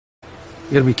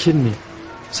You gotta be kidding me.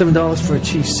 $7 for a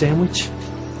cheese sandwich?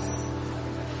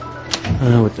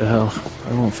 Oh, what the hell.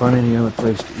 I won't find any other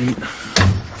place to eat.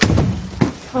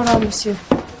 Hold on, monsieur.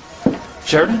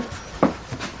 Sheridan?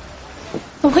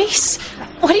 Luis,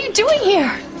 what are you doing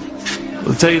here?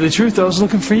 Well, to tell you the truth, I was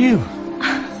looking for you.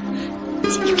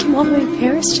 So you came all the way to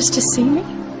Paris just to see me?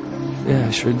 Yeah,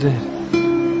 I sure did.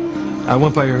 I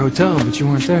went by your hotel, but you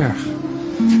weren't there.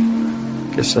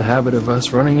 Guess the habit of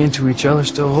us running into each other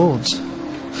still holds.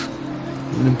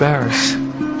 Even in Paris.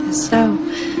 Guess so.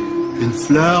 Une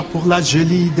fleur pour la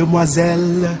jolie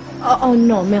demoiselle. Oh,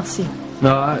 no, merci.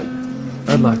 No,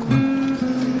 I'd like one.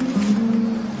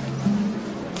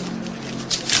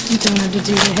 You don't have to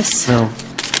do this. No.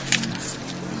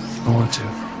 I want to.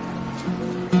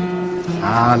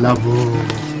 Ah, l'amour.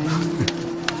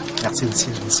 Merci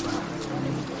aussi, bonsoir.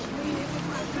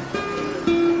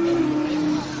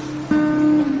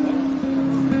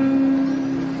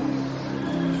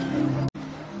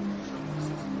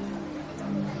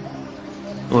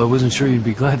 Well, I wasn't sure you'd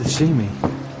be glad to see me.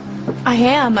 I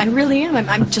am. I really am.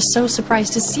 I'm just so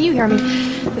surprised to see you here. I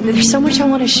mean, there's so much I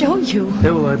want to show you.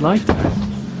 Yeah, well, I'd like that.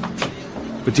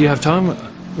 But do you have time?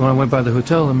 When I went by the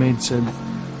hotel, the maid said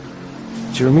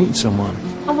that you were meeting someone.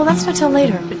 Oh, well, that's not till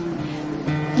later. But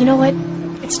you know what?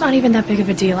 It's not even that big of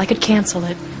a deal. I could cancel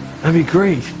it. That'd be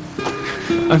great.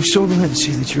 I'm so glad to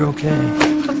see that you're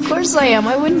okay. Of course I am.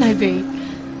 Why wouldn't I be?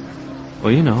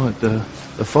 Well, you know, at the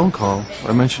phone call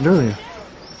I mentioned earlier.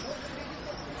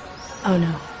 Oh,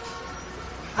 no.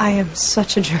 I am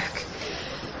such a jerk.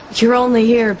 You're only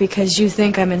here because you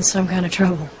think I'm in some kind of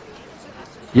trouble.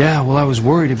 Yeah, well, I was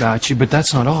worried about you, but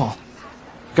that's not all.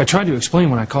 I tried to explain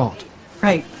when I called.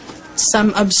 Right.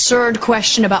 Some absurd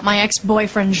question about my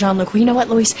ex-boyfriend, Jean-Luc. Well, you know what,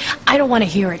 Luis? I don't want to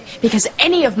hear it, because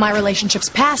any of my relationships,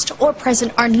 past or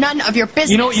present, are none of your business.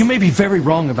 You know what? You may be very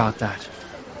wrong about that.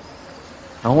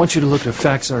 I want you to look at a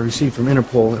fax I received from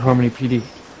Interpol at Harmony PD.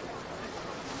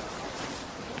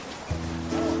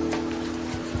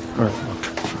 All right, look.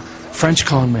 French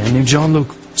con man named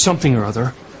Jean-Luc something or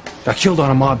other got killed on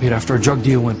a mob hit after a drug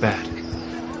deal went bad.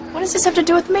 What does this have to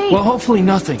do with me? Well, hopefully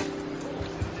nothing.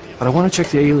 But I want to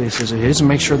check the aliases of his and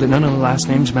make sure that none of the last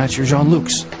names match your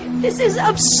Jean-Luc's. This is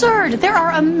absurd. There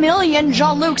are a million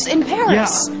Jean-Lucs in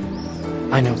Paris.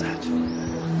 Yeah, I know that.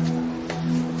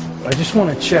 I just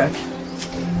want to check.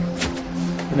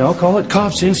 You know, call it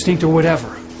cop's instinct or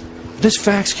whatever. This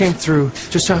fax came through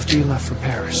just after you left for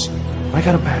Paris. I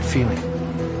got a bad feeling.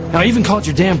 Now, I even called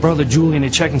your damn brother Julian to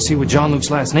check and see what Jean-Luc's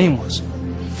last name was.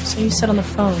 So you said on the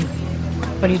phone.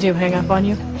 What do you do, hang up on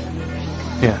you?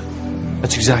 Yeah,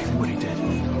 that's exactly what he did.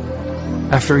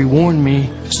 After he warned me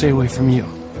to stay away from you.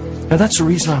 Now, that's the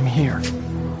reason I'm here.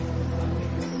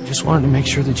 I just wanted to make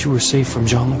sure that you were safe from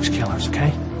Jean-Luc's killers,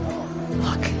 okay?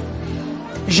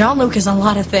 Look, Jean-Luc is a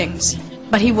lot of things,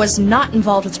 but he was not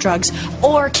involved with drugs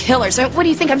or killers. I mean, what do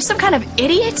you think, I'm some kind of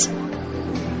idiot?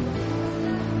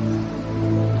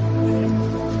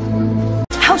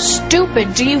 How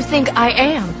stupid do you think I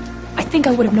am? I think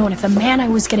I would have known if the man I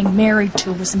was getting married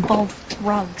to was involved with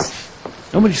drugs.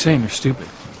 Nobody's saying you're stupid.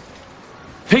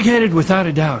 Pig-headed without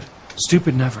a doubt.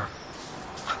 Stupid never.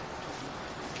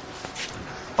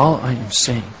 All I am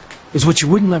saying is what you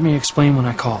wouldn't let me explain when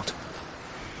I called.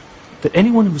 That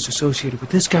anyone who was associated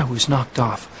with this guy who was knocked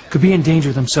off could be in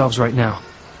danger themselves right now.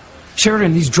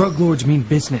 Sheridan, these drug lords mean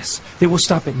business. They will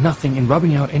stop at nothing in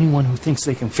rubbing out anyone who thinks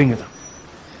they can finger them.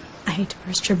 I hate to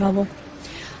burst your bubble,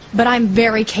 but I'm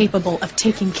very capable of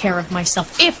taking care of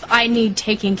myself if I need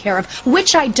taking care of,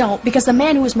 which I don't, because the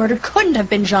man who was murdered couldn't have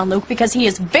been Jean-Luc because he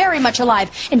is very much alive.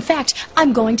 In fact,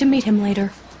 I'm going to meet him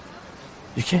later.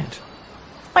 You can't.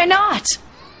 Why not?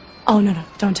 Oh, no,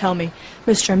 don't tell me.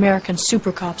 Mr. American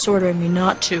Super Cop's ordering me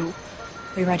not to.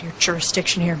 You're out of your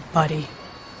jurisdiction here, buddy.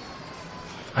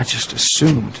 I just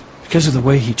assumed, because of the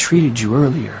way he treated you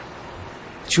earlier,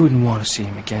 that you wouldn't want to see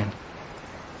him again.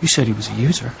 You said he was a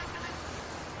user.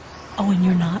 Oh, and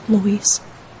you're not, Luis.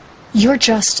 You're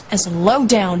just as low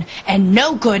down and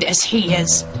no good as he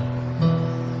is.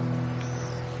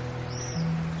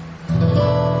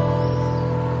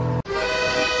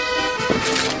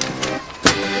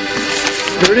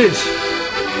 There it is.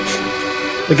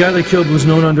 The guy they killed was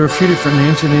known under a few different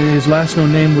names, and his last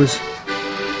known name was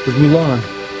Mulan.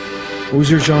 What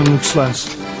was your Jean-Luc's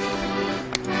last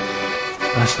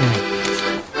name?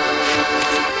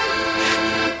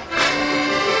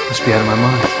 Must be out of my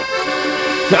mind.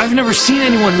 I've never seen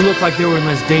anyone who looked like they were in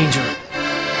less danger.